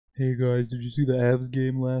Hey guys, did you see the Avs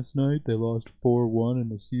game last night? They lost 4-1 in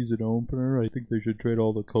the season opener. I think they should trade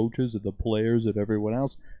all the coaches and the players and everyone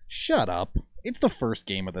else. Shut up. It's the first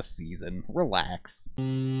game of the season. Relax.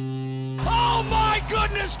 Oh my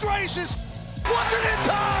goodness gracious! Wasn't in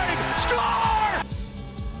time! Score!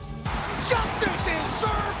 Justice is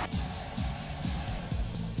served!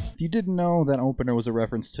 If you didn't know, that opener was a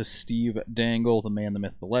reference to Steve Dangle, the man, the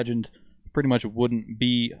myth, the legend. Pretty much wouldn't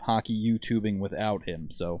be hockey YouTubing without him,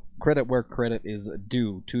 so credit where credit is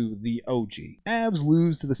due to the OG. Avs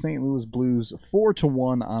lose to the St. Louis Blues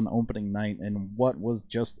 4-1 on opening night in what was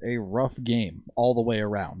just a rough game all the way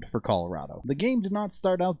around for Colorado. The game did not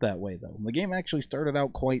start out that way, though. The game actually started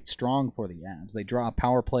out quite strong for the Avs. They draw a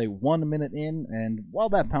power play 1 minute in, and while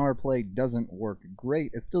that power play doesn't work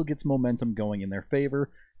great, it still gets momentum going in their favor,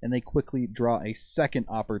 and they quickly draw a second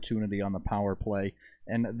opportunity on the power play,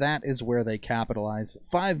 and that is where they capitalize.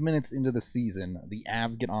 5 minutes into the season, the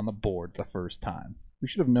Avs get on the board for the first time. We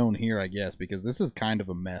should have known here, I guess, because this is kind of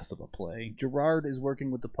a mess of a play. Girard is working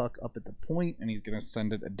with the puck up at the point, and he's going to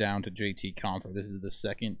send it down to JT Compher. This is the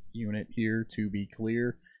second unit here, to be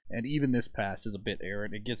clear. And even this pass is a bit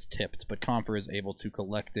errant. It gets tipped, but Compher is able to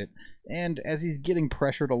collect it. And as he's getting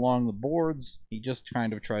pressured along the boards, he just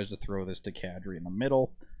kind of tries to throw this to Kadri in the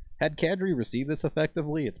middle. Had Kadri received this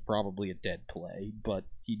effectively, it's probably a dead play, but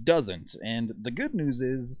he doesn't. And the good news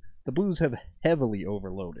is the Blues have heavily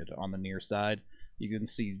overloaded on the near side. You can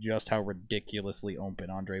see just how ridiculously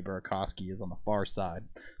open Andre Burakovsky is on the far side.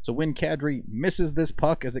 So when Kadri misses this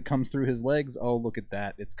puck as it comes through his legs, oh, look at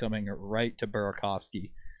that. It's coming right to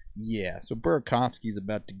Burakovsky. Yeah, so Burakovsky's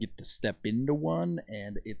about to get to step into one,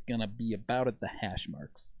 and it's going to be about at the hash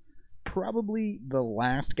marks. Probably the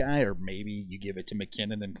last guy, or maybe you give it to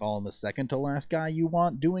McKinnon and call him the second to last guy you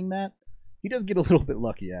want doing that. He does get a little bit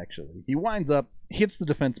lucky, actually. He winds up, hits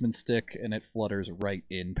the defenseman's stick, and it flutters right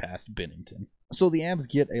in past Binnington. So the Avs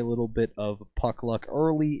get a little bit of puck luck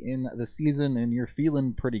early in the season, and you're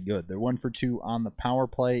feeling pretty good. They're 1 for 2 on the power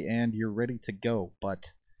play, and you're ready to go.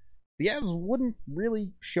 But the Avs wouldn't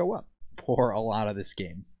really show up for a lot of this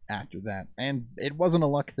game after that. And it wasn't a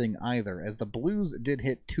luck thing either, as the Blues did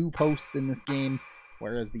hit 2 posts in this game,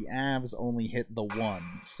 whereas the Avs only hit the 1.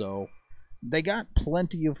 So they got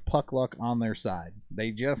plenty of puck luck on their side.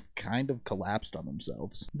 They just kind of collapsed on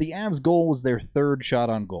themselves. The Avs' goal was their 3rd shot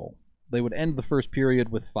on goal. They would end the first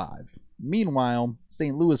period with 5. Meanwhile,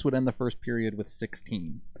 St. Louis would end the first period with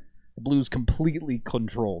 16. The Blues completely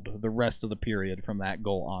controlled the rest of the period from that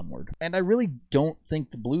goal onward. And I really don't think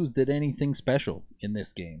the Blues did anything special in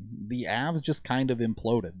this game. The Avs just kind of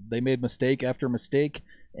imploded. They made mistake after mistake,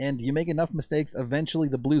 and you make enough mistakes, eventually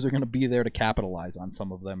the Blues are going to be there to capitalize on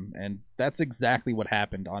some of them. And that's exactly what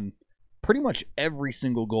happened on pretty much every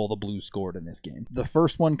single goal the Blues scored in this game. The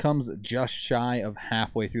first one comes just shy of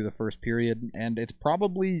halfway through the first period, and it's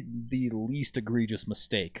probably the least egregious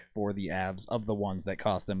mistake for the Avs of the ones that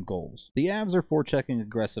cost them goals. The Avs are forechecking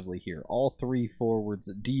aggressively here, all 3 forwards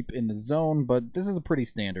deep in the zone, but this is a pretty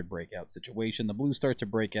standard breakout situation. The Blues start to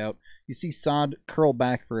break out. You see Saad curl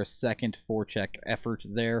back for a second forecheck effort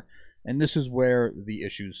there, and this is where the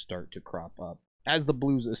issues start to crop up. As the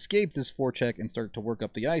Blues escape this forecheck and start to work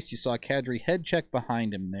up the ice, you saw Kadri head check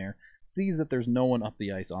behind him there, sees that there's no one up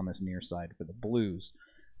the ice on this near side for the Blues.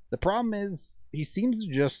 The problem is, he seems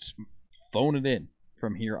to just phone it in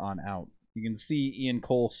from here on out. You can see Ian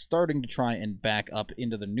Cole starting to try and back up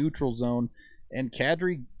into the neutral zone, and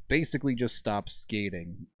Kadri basically just stops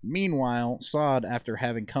skating. Meanwhile, Saad, after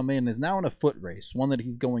having come in, is now in a foot race, one that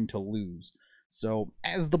he's going to lose. So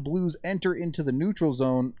as the Blues enter into the neutral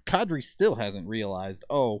zone, Kadri still hasn't realized,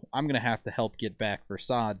 oh, I'm going to have to help get back for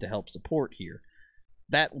Saad to help support here.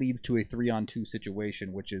 That leads to a 3-on-2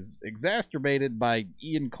 situation, which is exacerbated by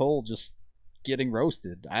Ian Cole just getting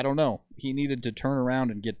roasted. I don't know. He needed to turn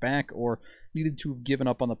around and get back, or needed to have given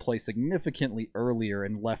up on the play significantly earlier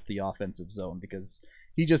and left the offensive zone, because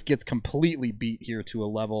he just gets completely beat here to a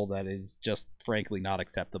level that is just frankly not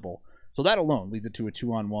acceptable. So that alone leads it to a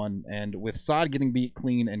 2-on-1, and with Saad getting beat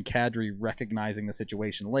clean and Kadri recognizing the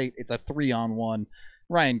situation late, it's a 3-on-1.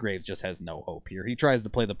 Ryan Graves just has no hope here. He tries to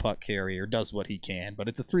play the puck carrier, does what he can, but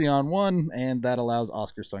it's a 3-on-1, and that allows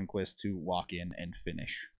Oskar Sundqvist to walk in and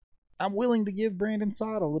finish. I'm willing to give Brandon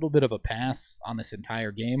Saad a little bit of a pass on this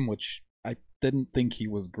entire game, which I didn't think he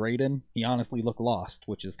was great in. He honestly looked lost,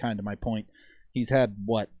 which is kind of my point. He's had,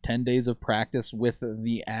 10 days of practice with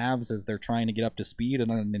the Avs as they're trying to get up to speed, and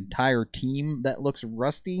on an entire team that looks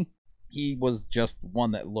rusty, he was just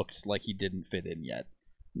one that looked like he didn't fit in yet.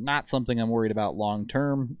 Not something I'm worried about long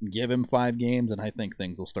term. Give him 5 games, and I think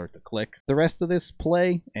things will start to click. The rest of this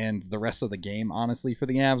play, and the rest of the game, honestly, for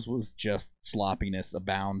the Avs was just sloppiness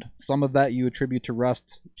abound. Some of that you attribute to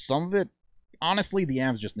Rust. Some of it, honestly, the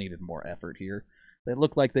Avs just needed more effort here. They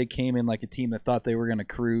looked like they came in like a team that thought they were going to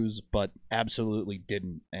cruise, but absolutely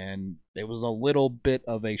didn't, and it was a little bit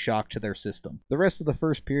of a shock to their system. The rest of the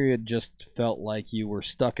first period just felt like you were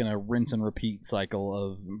stuck in a rinse and repeat cycle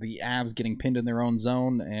of the Avs getting pinned in their own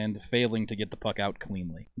zone and failing to get the puck out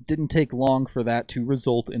cleanly. It didn't take long for that to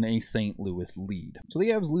result in a St. Louis lead. So the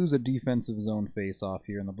Avs lose a defensive zone face-off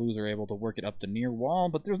here, and the Blues are able to work it up the near wall,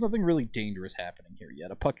 but there's nothing really dangerous happening here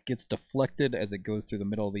yet. A puck gets deflected as it goes through the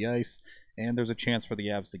middle of the ice, and there's a chance for the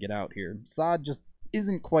Avs to get out here. Saad just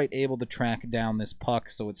isn't quite able to track down this puck,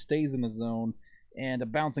 so it stays in the zone, and a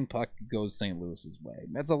bouncing puck goes St. Louis's way.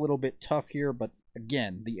 That's a little bit tough here, but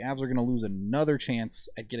again, the Avs are going to lose another chance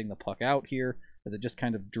at getting the puck out here, as it just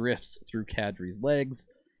kind of drifts through Kadri's legs,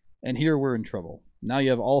 and here we're in trouble. Now you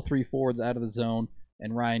have all 3 forwards out of the zone,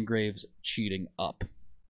 and Ryan Graves cheating up.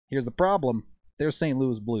 Here's the problem. There's St.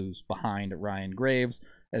 Louis Blues behind Ryan Graves.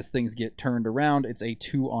 As things get turned around, it's a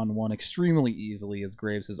 2-on-1 extremely easily, as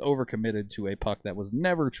Graves has overcommitted to a puck that was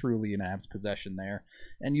never truly in Avs possession there,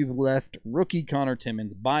 and you've left rookie Connor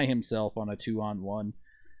Timmins by himself on a 2-on-1.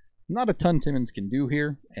 Not a ton Timmins can do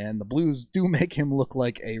here, and the Blues do make him look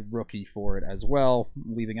like a rookie for it as well,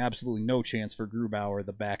 leaving absolutely no chance for Grubauer.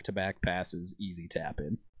 The back-to-back passes, easy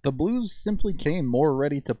tap-in. The Blues simply came more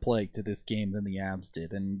ready to play to this game than the Avs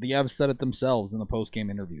did, and the Avs said it themselves in the post-game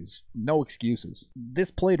interviews. No excuses. This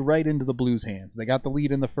played right into the Blues' hands. They got the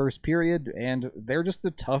lead in the first period, and they're just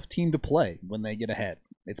a tough team to play when they get ahead.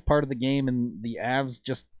 It's part of the game, and the Avs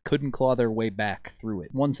just couldn't claw their way back through it.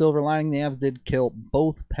 One silver lining, the Avs did kill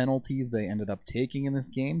both penalties they ended up taking in this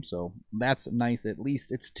game, so that's nice at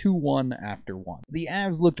least. It's 2-1 after 1. The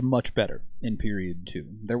Avs looked much better in period 2.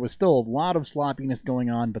 There was still a lot of sloppiness going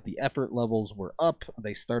on, but the effort levels were up.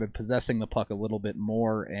 They started possessing the puck a little bit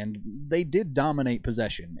more, and they did dominate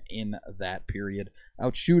possession in that period,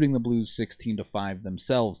 outshooting the Blues 16-5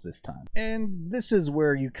 themselves this time. And this is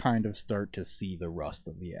where you kind of start to see the rust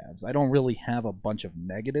of the Avs. I don't really have a bunch of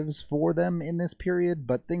negatives for them in this period,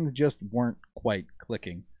 but things just weren't quite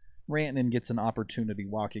clicking. Rantanen gets an opportunity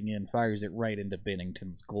walking in, fires it right into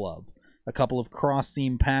Binnington's glove. A couple of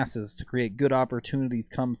cross-seam passes to create good opportunities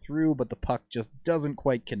come through, but the puck just doesn't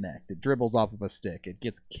quite connect. It dribbles off of a stick. It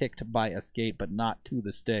gets kicked by a skate, but not to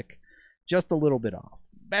the stick. Just a little bit off.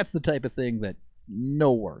 That's the type of thing that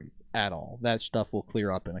no worries at all. That stuff will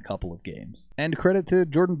clear up in a couple of games. And credit to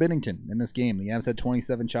Jordan Binnington in this game. The Avs had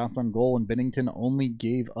 27 shots on goal, and Binnington only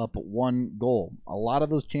gave up 1 goal. A lot of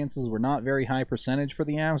those chances were not very high percentage for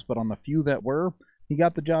the Avs, but on the few that were, he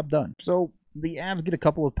got the job done. So the Avs get a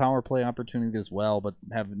couple of power play opportunities as well, but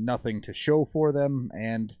have nothing to show for them,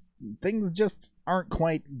 and things just aren't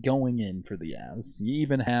quite going in for the Avs. You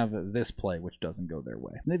even have this play, which doesn't go their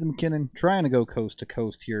way. Nathan MacKinnon trying to go coast to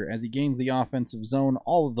coast here. As he gains the offensive zone,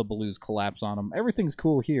 all of the Blues collapse on him. Everything's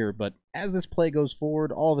cool here, but as this play goes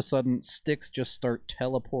forward, all of a sudden, sticks just start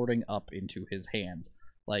teleporting up into his hands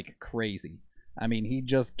like crazy. I mean, he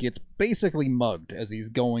just gets basically mugged as he's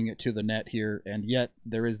going to the net here, and yet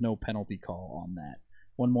there is no penalty call on that.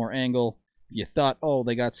 One more angle. You thought, oh,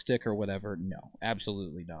 they got stick or whatever. No,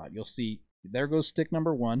 absolutely not. You'll see, there goes stick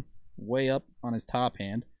number 1, way up on his top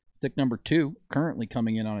hand. Stick number 2, currently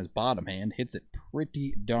coming in on his bottom hand, hits it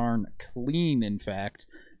pretty darn clean, in fact,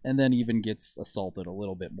 and then even gets assaulted a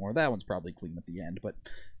little bit more. That one's probably clean at the end, but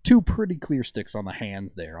 2 pretty clear sticks on the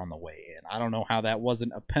hands there on the way in. I don't know how that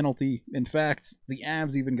wasn't a penalty. In fact, the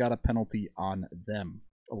Avs even got a penalty on them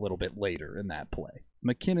a little bit later in that play.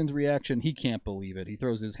 McKinnon's reaction, he can't believe it. He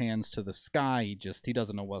throws his hands to the sky. He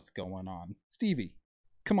doesn't know what's going on. Stevie,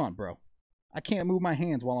 come on, bro. I can't move my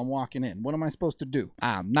hands while I'm walking in. What am I supposed to do?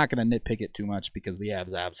 I'm not going to nitpick it too much because the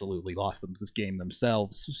Avs absolutely lost them this game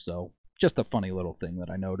themselves, so just a funny little thing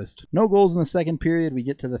that I noticed. No goals in the second period. We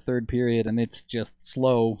get to the third period, and it's just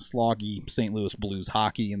slow, sloggy St. Louis Blues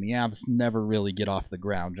hockey, and the Avs never really get off the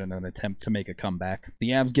ground in an attempt to make a comeback. The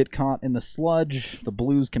Avs get caught in the sludge. The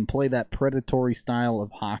Blues can play that predatory style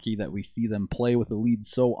of hockey that we see them play with the lead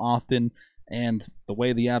so often, and the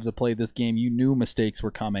way the Avs have played this game, you knew mistakes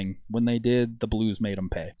were coming. When they did, the Blues made them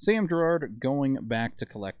pay. Sam Girard going back to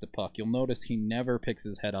collect the puck. You'll notice he never picks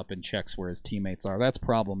his head up and checks where his teammates are. That's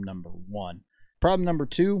problem number 1. Problem number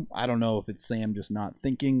 2, I don't know if it's Sam just not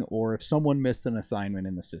thinking or if someone missed an assignment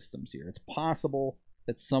in the systems here. It's possible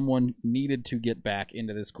that someone needed to get back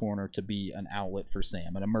into this corner to be an outlet for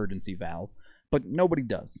Sam, an emergency valve. But nobody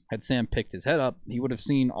does. Had Sam picked his head up, he would have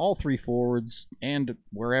seen all three forwards and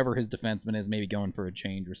wherever his defenseman is, maybe going for a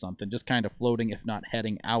change or something, just kind of floating, if not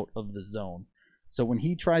heading out of the zone. So when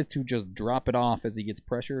he tries to just drop it off as he gets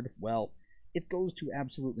pressured, well, it goes to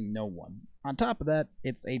absolutely no one. On top of that,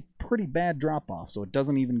 it's a pretty bad drop-off, so it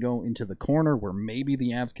doesn't even go into the corner where maybe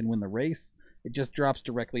the Avs can win the race. It just drops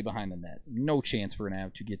directly behind the net. No chance for an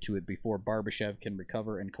Av to get to it before Barbashev can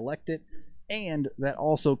recover and collect it, and that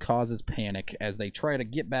also causes panic as they try to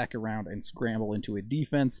get back around and scramble into a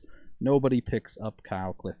defense. Nobody picks up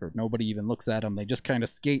Kyle Clifford. Nobody even looks at him. They just kind of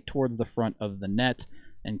skate towards the front of the net,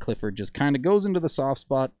 and Clifford just kind of goes into the soft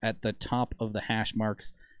spot at the top of the hash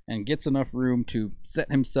marks and gets enough room to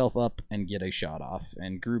set himself up and get a shot off.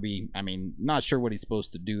 And Gruby, I mean, not sure what he's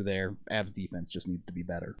supposed to do there. Avs defense just needs to be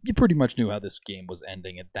better. You pretty much knew how this game was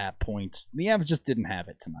ending at that point. The Avs just didn't have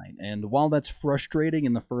it tonight. And while that's frustrating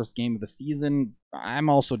in the first game of the season, I'm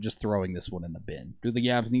also just throwing this one in the bin. Do the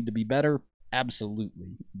Avs need to be better?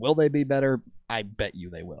 Absolutely. Will they be better? I bet you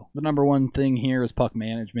they will. The number one thing here is puck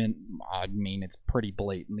management. I mean, it's pretty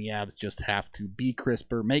blatant. The Avs just have to be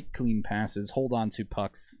crisper, make clean passes, hold on to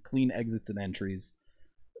pucks, clean exits and entries.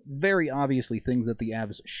 Very obviously things that the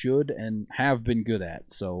Avs should and have been good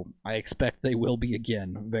at, so I expect they will be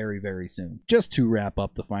again very, very soon. Just to wrap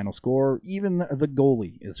up the final score, even the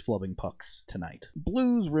goalie is flubbing pucks tonight.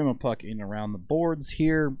 Blues rim a puck in around the boards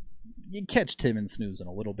here. You catch Timmins snoozing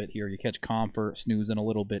a little bit here. You catch Comfort snoozing a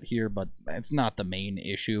little bit here, but it's not the main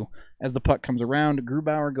issue. As the puck comes around,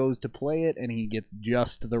 Grubauer goes to play it, and he gets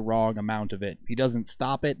just the wrong amount of it. He doesn't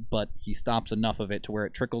stop it, but he stops enough of it to where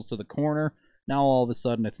it trickles to the corner. Now all of a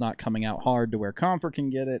sudden it's not coming out hard to where Comfort can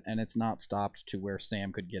get it, and it's not stopped to where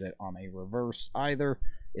Sam could get it on a reverse either.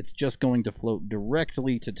 It's just going to float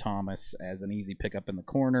directly to Thomas as an easy pickup in the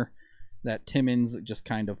corner. That Timmins just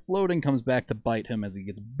kind of floating comes back to bite him as he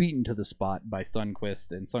gets beaten to the spot by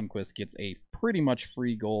Sundqvist, and Sundqvist gets a pretty much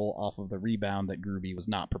free goal off of the rebound that Gruby was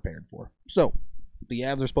not prepared for. So, the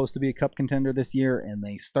Avs are supposed to be a cup contender this year, and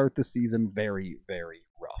they start the season very, very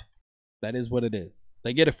rough. That is what it is.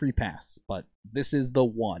 They get a free pass, but this is the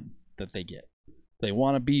one that they get. They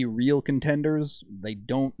want to be real contenders. They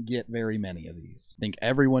don't get very many of these. I think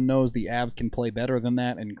everyone knows the Avs can play better than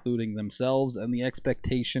that, including themselves, and the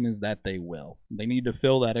expectation is that they will. They need to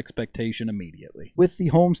fill that expectation immediately. With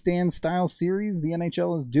the homestand style series the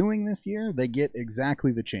NHL is doing this year, they get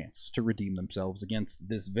exactly the chance to redeem themselves against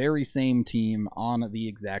this very same team on the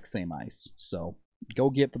exact same ice. So go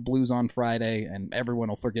get the Blues on Friday, and everyone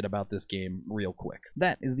will forget about this game real quick.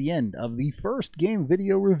 That is the end of the first game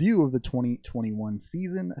video review of the 2021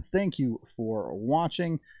 season. Thank you for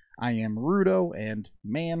watching. I am Rudo, and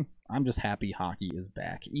man, I'm just happy hockey is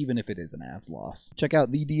back, even if it is an Avs loss. Check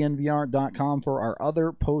out thednvr.com for our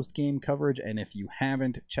other post-game coverage, and if you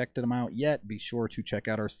haven't checked them out yet, be sure to check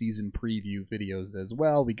out our season preview videos as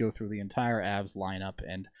well. We go through the entire Avs lineup,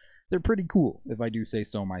 and they're pretty cool, if I do say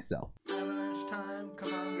so myself.